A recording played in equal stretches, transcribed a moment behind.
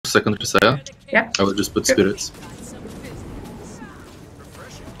second Resaya. Yeah. I will just put spirits.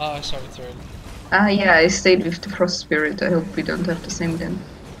 Sorry, third. Yeah, I stayed with the Frost Spirit. I hope we don't have the same then.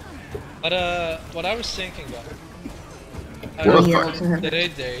 But what I was thinking though, Well, you fine. also have the it.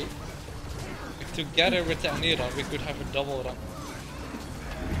 raid day, if together with the Aniron, we could have a double run.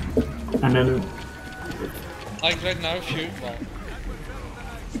 And then Like right now, if you, well,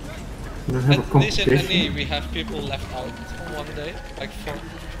 you don't have a at least in competition. NE we have people left out on one day, like 4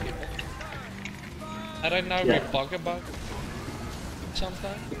 people. And right now we bug about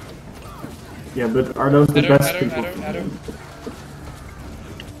sometimes. Yeah, but are those the best people? Arrow.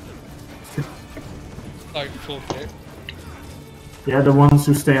 Like full clear. Yeah, the ones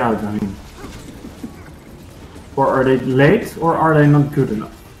who stay out, I mean. Or are they late, or are they not good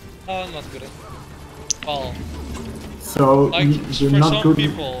enough? Not good. Well, So like you're for not some good.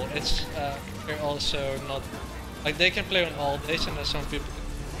 people, it's they're also not like they can play on all days, and there's some people.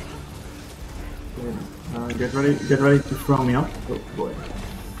 Get ready to throw me up. Oh boy.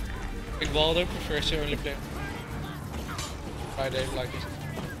 Like Waldo prefers to only play Friday like this.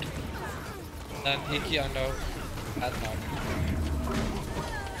 Then Iki, I know, at night.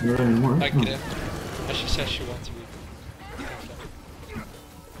 Not anymore. Like Oh, it, but she says she wants to be.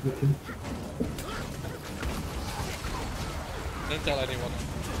 okay. Don't tell anyone.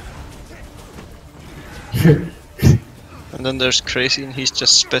 And then there's Crazy and he's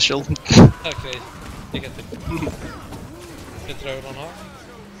just special. Okay, you get it. You throw it on her.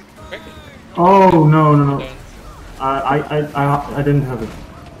 Quick. Oh no. Don't. I didn't have it.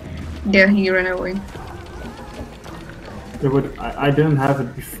 Yeah, he ran away. I didn't have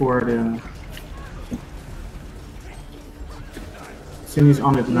it before the. Cindy's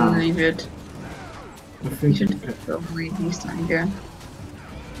on it now. Leave it. I We think should probably this time, yeah.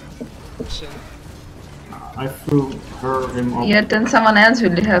 So, I threw him off. Yeah, then someone else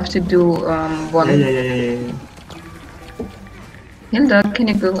will have to do one. Yeah. Hilda, can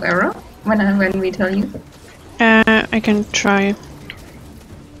you go arrow when we tell you? I can try. it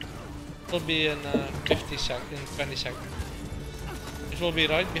will be in 50 seconds, 20 seconds. It will be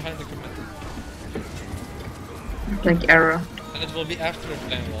right behind the command. Like arrow. And it will be after the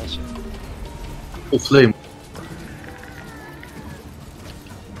flame also. Oh, flame.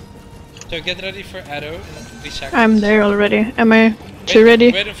 So get ready for arrow in 3 seconds. I'm there already. Am I too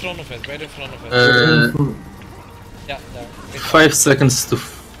ready? Wait in front of it, wait in front of it. Yeah, there. 5 seconds to.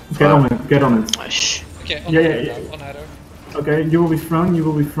 Get on it. Shh. Okay, on Yeah, arrow yeah. now, on arrow. Okay, you will be thrown. You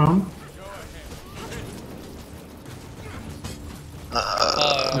will be thrown.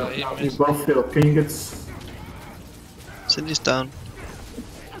 He You missed. both failed. Can you get Cindy's down.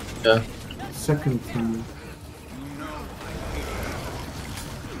 Yeah. second?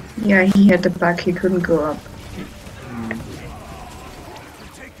 Yeah, he had the back, he couldn't go up.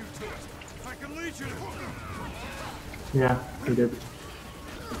 Yeah, he did.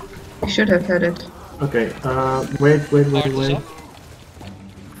 He should have had it. Okay. Wait. Heart is up.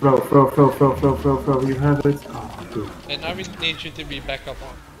 Throw. You have it. Oh, good. And now we need you to be back up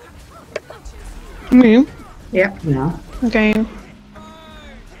on. Me? Yeah. Yeah. Okay.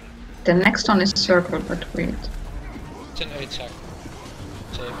 The next one is circle, but wait. It's in 8 seconds.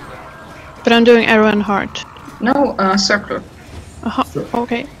 Save. But I'm doing arrow and heart. No, circle. Sure.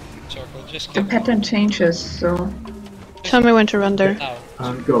 Okay. Circle, just The keep pattern changes, so... Tell me when to run there.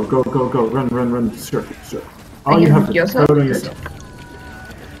 now. Go. Run. Sure. Oh, And you you have have it. yourself? Throw it on Good. yourself.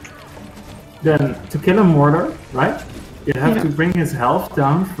 Then, to kill a mortar, right? You have Yeah. to bring his health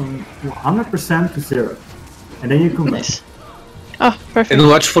down from 100% to 0. And then you come back. Nice. Oh, perfect. And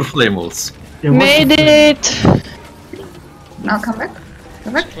watch for flame walls. Yeah, watch Made the- it! Now come back.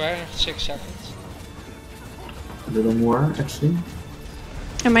 Come back. Square in 6 seconds. A little more, actually.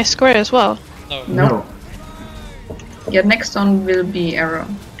 Am I square as well? No. No. Yeah, next one will be arrow.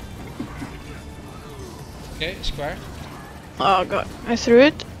 Okay, square. Oh god. I threw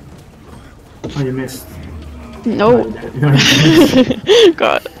it? Oh, you missed. No. No,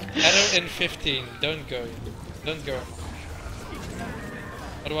 God. Arrow in 15. Don't go. Don't go.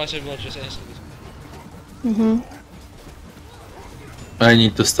 Otherwise it will just instantly. I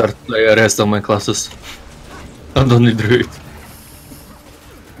need to start play rest of my classes. And only druid.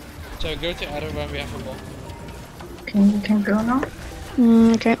 So go to arrow when we have a ball. Can go now?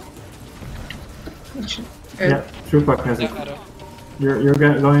 Okay. It should- Yeah, Truepak has it. Yeah, arrow. You're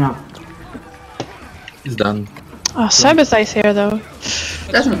going up. It's done. Oh, Sabetha is here though.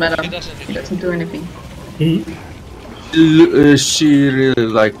 Doesn't matter. He doesn't He doesn't do anything. He? She really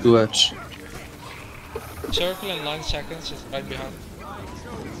liked to watch. Circle in 9 seconds is right behind.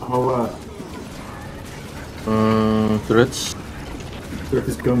 Oh, Turrets. Turret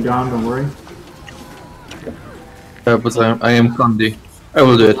is going down, don't worry. But I am Condi. I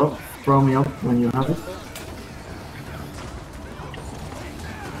will do it. Oh, throw me up when you have it.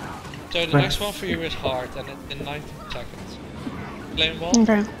 So the next one for you is hard, and it's in 19 seconds. Flame wall,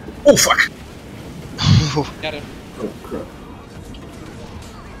 Okay. Oh fuck! get him. Oh crap.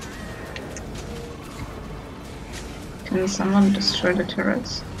 Can someone destroy the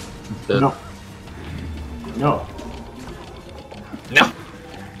turrets? No. No. No!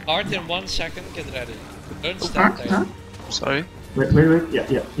 Hard in 1 second, get ready. Don't stand there. Huh? Sorry. Wait. Yeah.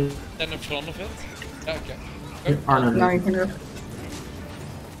 Stand in front of it. Yeah, okay. Yeah, Arnold. Now you can go.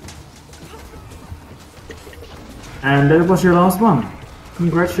 And that was your last one.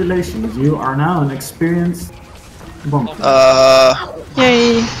 Congratulations, you are now an experienced bomb.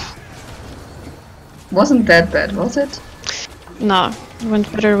 Yay. Wasn't that bad, was it? No,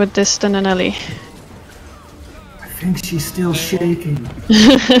 went better with this than an Ellie. I think she's still shaking.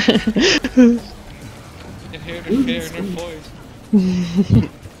 You can hear the fear in her voice.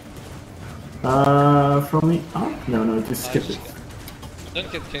 From me? Oh, no, just skip it.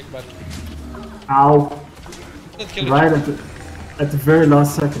 Don't get kicked by the... Ow. Don't kill Right it. at the very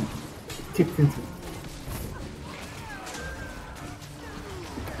last second. Kicked into it.